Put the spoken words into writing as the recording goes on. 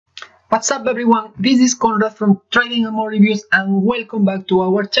What's up everyone, this is Conrad from T.M.R Reviews and welcome back to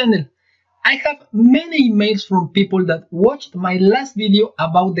our channel. I have many emails from people that watched my last video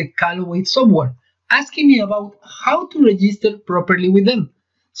about the Calloway software, asking me about how to register properly with them.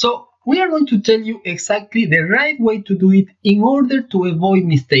 So we are going to tell you exactly the right way to do it in order to avoid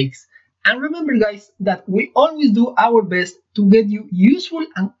mistakes. And remember guys, that we always do our best to get you useful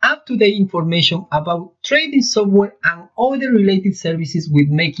and up-to-date information about trading software and other related services with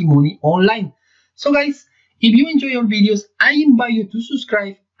making money online. So guys, if you enjoy our videos, I invite you to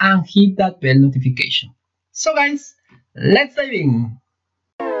subscribe and hit that bell notification. So guys, let's dive in.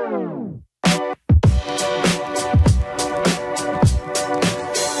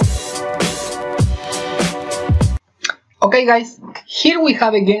 Okay guys, here we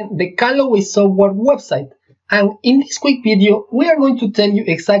have again the Calloway Software website, and in this quick video we are going to tell you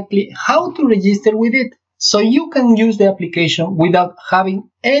exactly how to register with it so you can use the application without having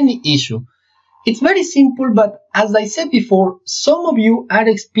any issue. It's very simple, but as I said before, some of you are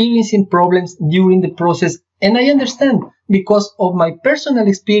experiencing problems during the process, and I understand because of my personal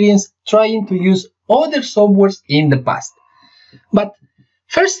experience trying to use other softwares in the past. But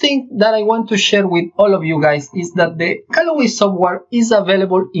first thing that I want to share with all of you guys is that the Calloway software is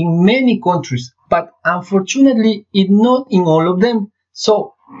available in many countries, but unfortunately it's not in all of them.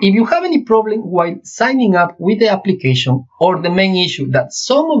 So if you have any problem while signing up with the application, or the main issue that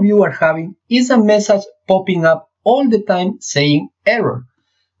some of you are having is a message popping up all the time saying error.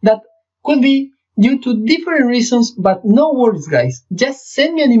 That could be due to different reasons, but no worries guys, just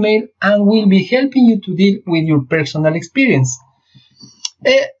send me an email and we'll be helping you to deal with your personal experience.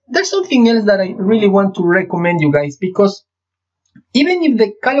 There's something else that I really want to recommend you guys, because even if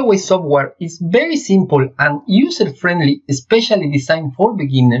the Calloway software is very simple and user-friendly, especially designed for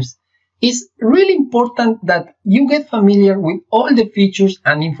beginners, it's really important that you get familiar with all the features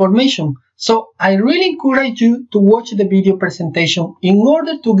and information. So I really encourage you to watch the video presentation in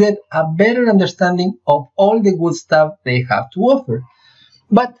order to get a better understanding of all the good stuff they have to offer.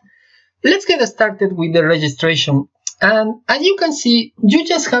 But let's get started with the registration. And as you can see, you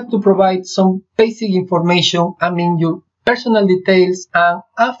just have to provide some basic information, your personal details, and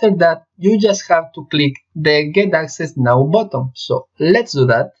after that you just have to click the Get Access Now button. So let's do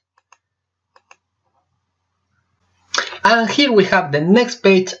that. And here we have the next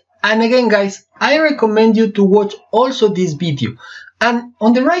page, and again guys, I recommend you to watch also this video. And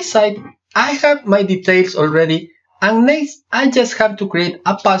on the right side I have my details already, and next I just have to create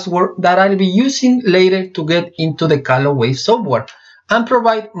a password that I'll be using later to get into the Calloway software, and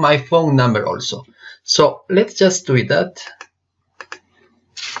provide my phone number also. So let's just do that.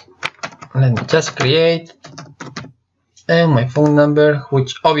 Let me just create my phone number,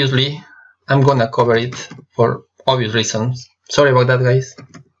 which obviously I'm gonna cover it for obvious reasons. Sorry about that guys.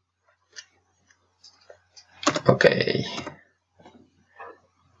 Okay.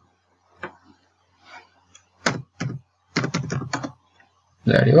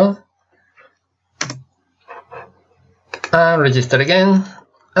 There you go. And register again.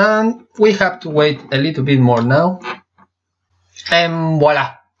 And we have to wait a little bit more now. And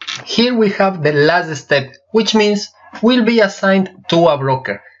voila! Here we have the last step, which means we'll be assigned to a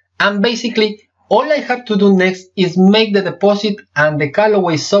broker. And basically, all I have to do next is make the deposit, and the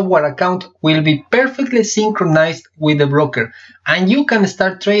Calloway software account will be perfectly synchronized with the broker. And you can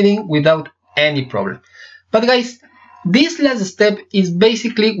start trading without any problem. But guys, this last step is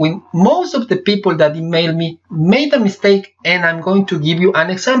basically when most of the people that email me made a mistake, and I'm going to give you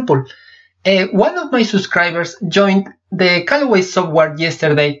an example. One of my subscribers joined the Calloway software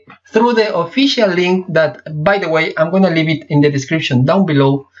yesterday through the official link that, by the way, I'm going to leave it in the description down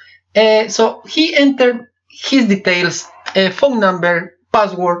below. So he entered his details, phone number,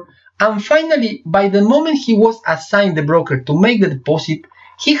 password, and finally, by the moment he was assigned the broker to make the deposit,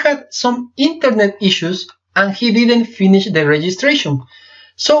 he had some internet issues and he didn't finish the registration.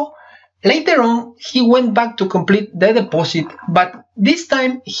 So later on he went back to complete the deposit, but this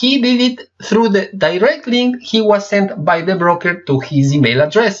time he did it through the direct link he was sent by the broker to his email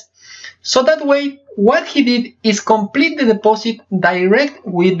address. So that way what he did is complete the deposit direct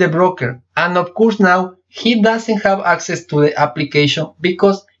with the broker, and of course now he doesn't have access to the application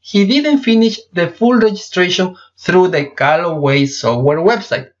because he didn't finish the full registration through the Calloway software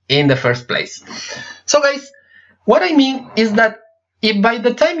website in the first place. So guys, what I mean is that if by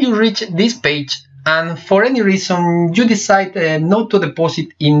the time you reach this page and for any reason you decide not to deposit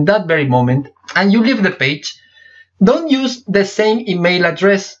in that very moment and you leave the page, don't use the same email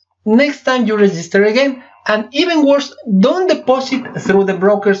address. Next time you register again, and even worse, don't deposit through the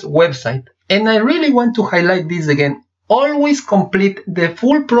broker's website. And I really want to highlight this again. always complete the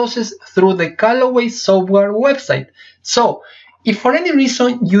full process through the Calloway Software website. So, if for any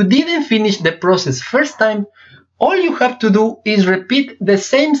reason you didn't finish the process first time, all you have to do is repeat the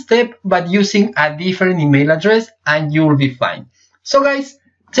same step but using a different email address and you'll be fine. So guys,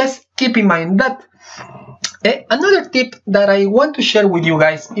 just keep in mind that. Another tip that I want to share with you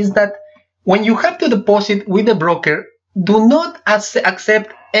guys is that when you have to deposit with the broker, do not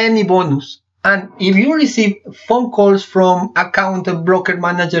accept any bonus. And if you receive phone calls from account broker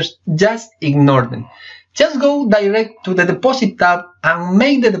managers, just ignore them. Just go direct to the deposit tab and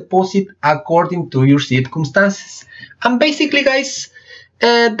make the deposit according to your circumstances. And basically guys,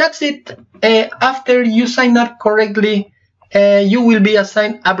 that's it. After you sign up correctly, you will be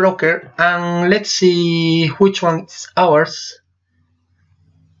assigned a broker, and let's see which one is ours.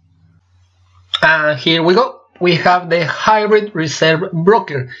 And here we go. We have the hybrid reserve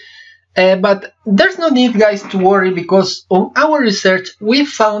broker. But there's no need, guys, to worry, because on our research we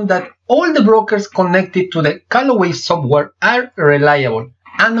found that all the brokers connected to the Calloway software are reliable.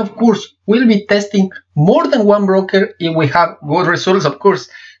 And of course, we'll be testing more than one broker if we have good results, of course,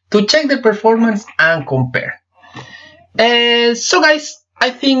 to check the performance and compare. So guys,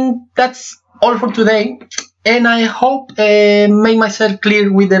 I think that's all for today, and I hope made myself clear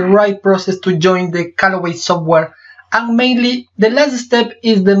with the right process to join the Calloway software. And mainly, the last step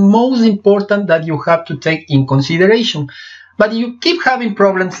is the most important that you have to take in consideration. But if you keep having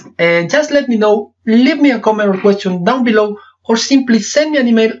problems, just let me know, leave me a comment or question down below, or simply send me an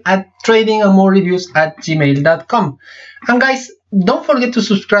email at tradingandmorereviews@gmail.com. And guys, don't forget to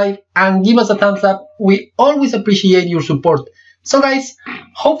subscribe and give us a thumbs up. We always appreciate your support. So guys,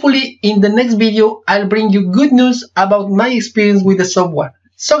 hopefully in the next video I'll bring you good news about my experience with the software.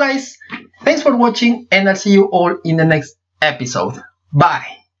 So guys, thanks for watching, and I'll see you all in the next episode.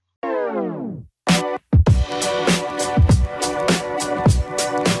 Bye.